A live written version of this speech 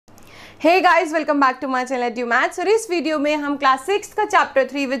Hey guys, welcome back to my channel due maths. और इस video में हम क्लास 6 का chapter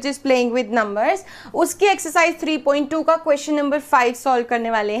 3 which is playing with numbers, उसकी एक्सरसाइज 3.2 का क्वेश्चन नंबर 5 सॉल्व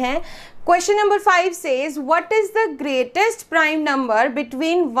करने वाले हैं। Question number 5 says what is the greatest prime number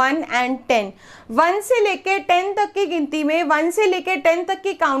between 1 and 10। 1 से लेके 10 तक की गिनती में, 1 से लेके 10 तक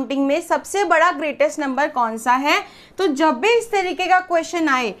की काउंटिंग में सबसे बड़ा ग्रेटेस्ट नंबर कौन सा है। तो जब भी इस तरीके का क्वेश्चन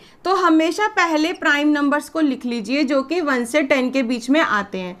आए तो हमेशा पहले प्राइम नंबर्स को लिख लीजिए जो कि 1 से 10 के बीच में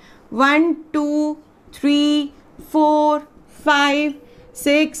आते हैं। 1 2 3 4 5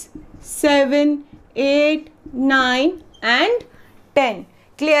 6 7 8 9 एंड 10।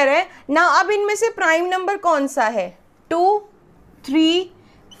 क्लियर है ना। अब इनमें से प्राइम नंबर कौन सा है? 2 3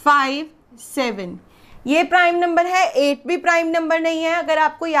 5 7 ये प्राइम नंबर है। 8 भी प्राइम नंबर नहीं है। अगर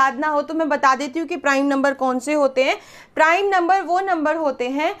आपको याद ना हो तो मैं बता देती हूँ कि प्राइम नंबर कौन से होते हैं। प्राइम नंबर वो नंबर होते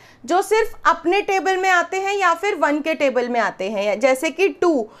हैं जो सिर्फ अपने टेबल में आते हैं या फिर 1 के टेबल में आते हैं। जैसे कि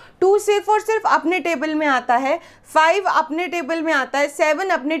 2 सिर्फ और सिर्फ अपने टेबल में आता है, 5 अपने टेबल में आता है,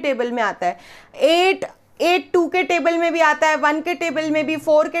 7 अपने टेबल में आता है, 8 2 के टेबल में भी आता है, 1 के टेबल में भी,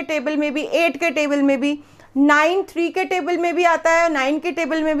 4 के टेबल में भी, 8 के टेबल में भी, 9 3 के टेबल में भी आता है, 9 के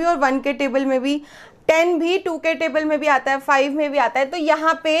टेबल में भी और 1 के टेबल में भी, 10 भी 2 के टेबल में भी आता है, 5 में भी आता है। तो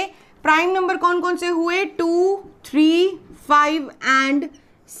यहाँ पे प्राइम नंबर कौन कौन से हुए? 2 3 5 एंड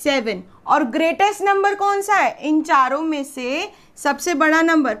 7। और ग्रेटेस्ट नंबर कौन सा है? इन चारों में से सबसे बड़ा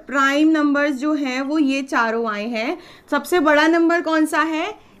नंबर, प्राइम नंबर्स जो हैं वो ये चारों आए हैं। सबसे बड़ा नंबर कौन सा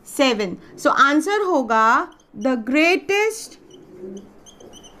है? 7। सो आंसर होगा the greatest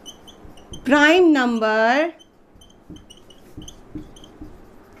prime number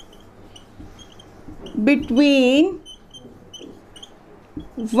between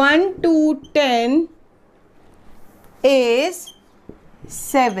 1 to 10 is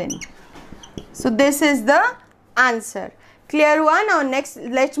 7. So this is the answer. Clear हुआ? Now next,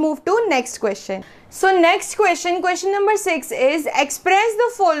 let's move to next question. So next question, question number 6 is express the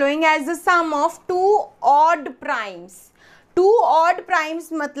following as the sum of two odd primes. 2 odd primes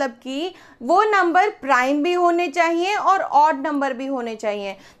मतलब कि वो number prime भी होने चाहिए और odd number भी होने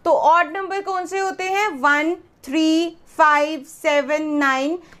चाहिए। तो ऑड नंबर कौन से होते हैं? 1 3 5 7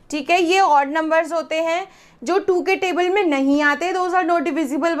 9। ठीक है, ये ऑड नंबर्स होते हैं जो 2 के टेबल में नहीं आते, those are not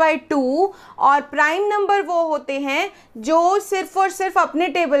divisible by 2। और प्राइम नंबर वो होते हैं जो सिर्फ और सिर्फ अपने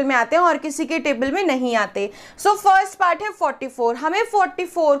टेबल में आते हैं और किसी के टेबल में नहीं आते। सो फर्स्ट पार्ट है 44। हमें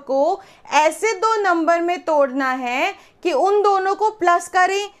 44 को ऐसे दो नंबर में तोड़ना है कि उन दोनों को प्लस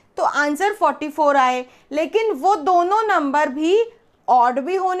करें तो आंसर 44 आए, लेकिन वो दोनों नंबर भी ऑड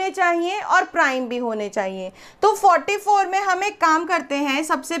भी होने चाहिए और प्राइम भी होने चाहिए। तो 44 में हम एक काम करते हैं।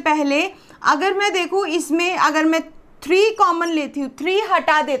 सबसे पहले अगर मैं देखूं इसमें, अगर मैं 3 कॉमन लेती हूँ, 3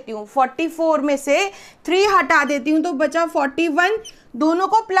 हटा देती हूँ, 44 में से 3 हटा देती हूँ तो बचा 41। दोनों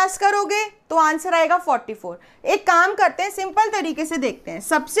को प्लस करोगे तो आंसर आएगा 44। एक काम करते हैं, सिंपल तरीके से देखते हैं।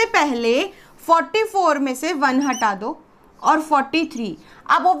 सबसे पहले 44 में से 1 हटा दो और 43।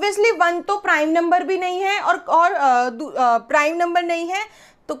 अब ऑब्वियसली 1 तो प्राइम नंबर भी नहीं है और प्राइम नंबर नहीं है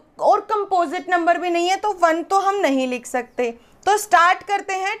तो, और कंपोजिट नंबर भी नहीं है, तो 1 तो हम नहीं लिख सकते। तो स्टार्ट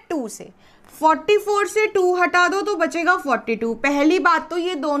करते हैं 2 से। 44 से 2 हटा दो तो बचेगा 42। पहली बात तो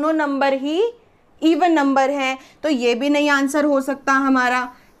ये दोनों नंबर ही इवन नंबर हैं, तो ये भी नहीं आंसर हो सकता हमारा।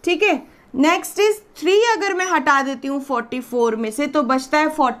 ठीक है, नेक्स्ट इज 3 अगर मैं हटा देती हूँ 44 में से तो बचता है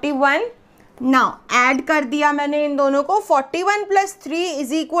 41। नाउ ऐड कर दिया मैंने इन दोनों को, 41 + 3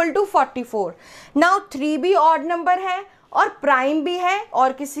 इज इक्वल टू 44। नाउ 3 भी ऑड नंबर है और प्राइम भी है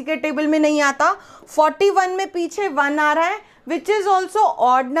और किसी के टेबल में नहीं आता। 41 में पीछे 1 आ रहा है which is also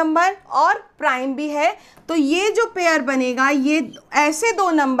odd number और प्राइम भी है। तो ये जो पेयर बनेगा, ये ऐसे दो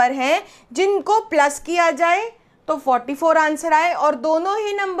नंबर हैं जिनको प्लस किया जाए तो 44 आंसर आए, और दोनों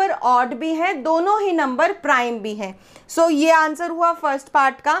ही नंबर ऑड भी हैं, दोनों ही नंबर प्राइम भी हैं। सो ये आंसर हुआ फर्स्ट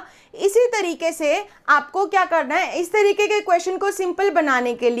पार्ट का। इसी तरीके से आपको क्या करना है, इस तरीके के क्वेश्चन को सिंपल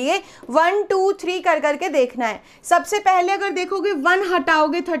बनाने के लिए 1 2 3 कर करके देखना है। सबसे पहले अगर देखोगे 1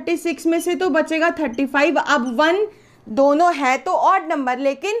 हटाओगे 36 में से तो बचेगा 35। अब 1 दोनों है तो ऑड नंबर,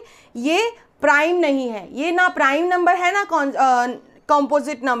 लेकिन ये प्राइम नहीं है, ये ना प्राइम नंबर है ना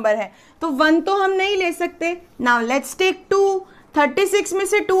कॉम्पोजिट नंबर है, तो 1 तो हम नहीं ले सकते। Now let's take 2। 36 में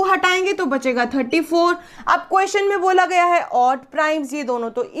से 2 हटाएंगे तो बचेगा 34। अब क्वेश्चन में बोला गया है ऑड प्राइम्स, ये दोनों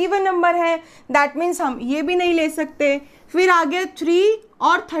तो इवन नंबर है, दैट मीन्स हम ये भी नहीं ले सकते। फिर आ गया 3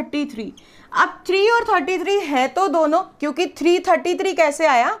 और 33। अब 3 और 33 है तो दोनों, क्योंकि 33 कैसे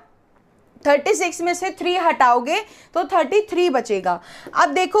आया? 36 में से 3 हटाओगे तो 33 बचेगा।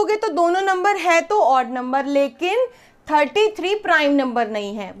 अब देखोगे तो दोनों नंबर है तो ऑड नंबर, लेकिन 33 प्राइम नंबर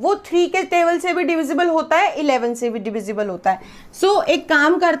नहीं है, वो 3 के टेबल से भी डिविजिबल होता है, 11 से भी डिविजिबल होता है। सो एक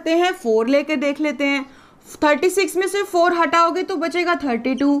काम करते हैं, 4 लेके देख लेते हैं। 36 में से 4 हटाओगे तो बचेगा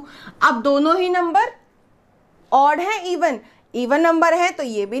 32। अब दोनों ही नंबर ऑड है, इवन नंबर है, तो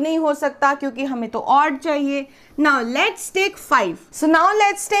ये भी नहीं हो सकता क्योंकि हमें तो ऑड चाहिए। Now let's take 5। So now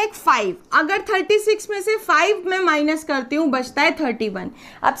let's take 5। अगर 36 में से 5 मैं माइनस करती हूँ, बचता है 31।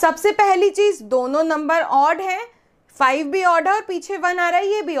 अब सबसे पहली चीज, दोनों नंबर ऑड है, 5 भी ऑड है और पीछे 1 आ रहा है,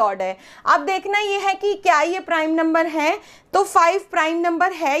 ये भी ऑड है। अब देखना ये है कि क्या ये प्राइम नंबर है, तो 5 प्राइम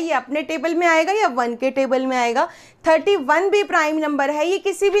नंबर है, ये अपने टेबल में आएगा या 1 के टेबल में आएगा। 31 भी प्राइम नंबर है, ये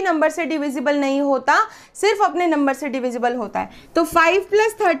किसी भी नंबर से डिविजिबल नहीं होता, सिर्फ अपने नंबर से डिविजिबल होता है। तो 5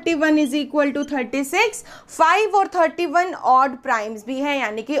 + 31 इज इक्वल टू 36। 5 और 31 ऑड प्राइम्स भी हैं,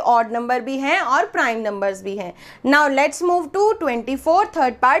 यानी कि ऑड नंबर भी हैं और प्राइम नंबर्स भी हैं। Now let's move to 24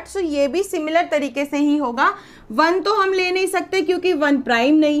 third part. सो ये भी सिमिलर तरीके से ही होगा। 1 तो हम ले नहीं सकते क्योंकि 1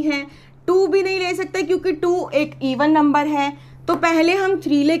 प्राइम नहीं है, 2 भी नहीं ले सकते क्योंकि 2 एक इवन नंबर है। तो पहले हम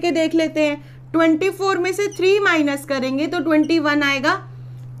 3 लेके देख लेते हैं। 24 में से 3 माइनस करेंगे तो 21 आएगा,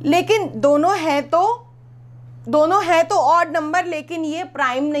 लेकिन दोनों है तो ऑड नंबर, लेकिन ये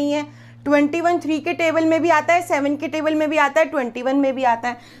प्राइम नहीं है। 21 3 के टेबल में भी आता है, 7 के टेबल में भी आता है, 21 में भी आता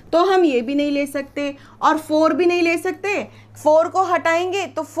है, तो हम ये भी नहीं ले सकते और 4 भी नहीं ले सकते। 4 को हटाएंगे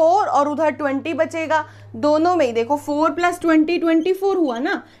तो 4 और उधर 20 बचेगा। दोनों में ही देखो 4 + 20 24 हुआ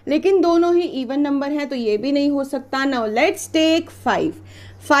ना, लेकिन दोनों ही इवन नंबर है, तो ये भी नहीं हो सकता। नाउ लेट्स टेक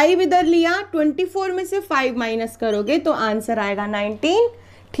 5 इधर लिया, 24 में से 5 माइनस करोगे तो आंसर आएगा 19।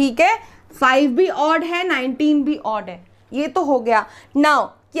 ठीक है, 5 भी ऑड है, 19 भी ऑड है, ये तो हो गया। नाउ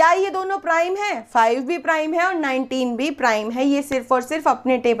क्या ये दोनों प्राइम है? 5 भी प्राइम है और 19 भी प्राइम है, ये सिर्फ और सिर्फ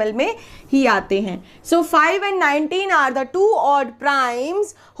अपने टेबल में ही आते हैं। सो 5 and 19 are the 2 odd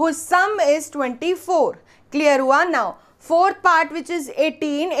primes whose sum is 24। Clear हुआ? Now fourth part which is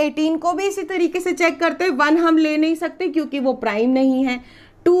 18 को भी इसी तरीके से चेक करते हैं। 1 हम ले नहीं सकते क्योंकि वो प्राइम नहीं है,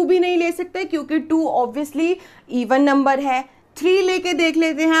 2 भी नहीं ले सकते क्योंकि 2 ऑब्वियसली इवन नंबर है। 3 लेके देख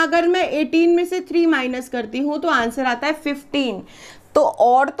लेते हैं। अगर मैं 18 में से 3 माइनस करती हूँ तो आंसर आता है 15। तो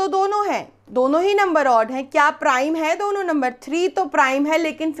ऑड तो दोनों है, दोनों ही नंबर ऑड हैं। क्या प्राइम है दोनों नंबर? 3 तो प्राइम है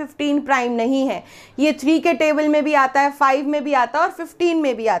लेकिन 15 प्राइम नहीं है। ये 3 के टेबल में भी आता है, 5 में भी आता है और 15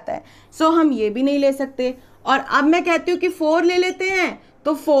 में भी आता है। सो हम ये भी नहीं ले सकते। और अब मैं कहती हूँ कि 4 ले लेते हैं,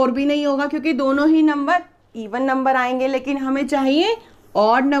 तो 4 भी नहीं होगा क्योंकि दोनों ही नंबर इवन नंबर आएंगे, लेकिन हमें चाहिए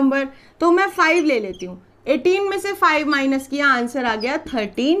ऑड नंबर। तो मैं 5 ले लेती हूँ। 18 में से 5 माइनस किया, आंसर आ गया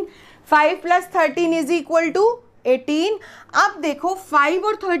 13। 5 + 13 इज इक्वल टू 18। अब देखो 5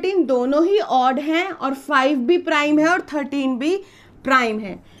 और 13 दोनों ही ऑड हैं और 5 भी प्राइम है और 13 भी प्राइम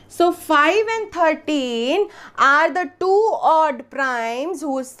है। So 5 and 13 are the 2 odd primes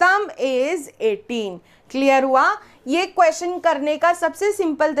whose sum is 18। Clear हुआ? ये क्वेश्चन करने का सबसे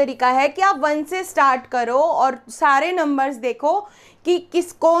सिंपल तरीका है कि आप 1 से स्टार्ट करो और सारे नंबर्स देखो कि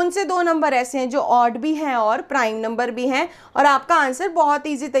कौन से 2 नंबर ऐसे हैं जो ऑड भी हैं और प्राइम नंबर भी हैं, और आपका आंसर बहुत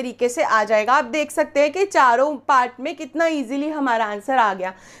इजी तरीके से आ जाएगा। आप देख सकते हैं कि चारों पार्ट में कितना इजीली हमारा आंसर आ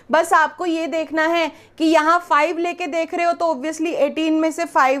गया। बस आपको ये देखना है कि यहाँ 5 लेके देख रहे हो तो ऑब्वियसली 18 में से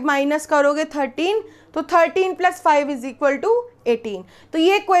 5 माइनस करोगे 13, तो 13 + 5 इज इक्वल टू 18। तो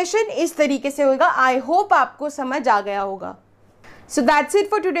ये क्वेश्चन इस तरीके से होगा। आई होप आपको समझ आ गया होगा। So that's it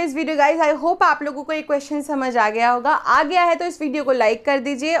for today's video guys. I hope आप लोगों को ये क्वेश्चन समझ आ गया होगा। आ गया है तो इस वीडियो को लाइक कर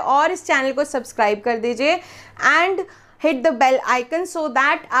दीजिए और इस चैनल को सब्सक्राइब कर दीजिए and hit the bell icon so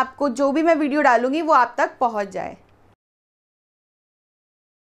that आपको जो भी मैं वीडियो डालूंगी वो आप तक पहुंच जाए।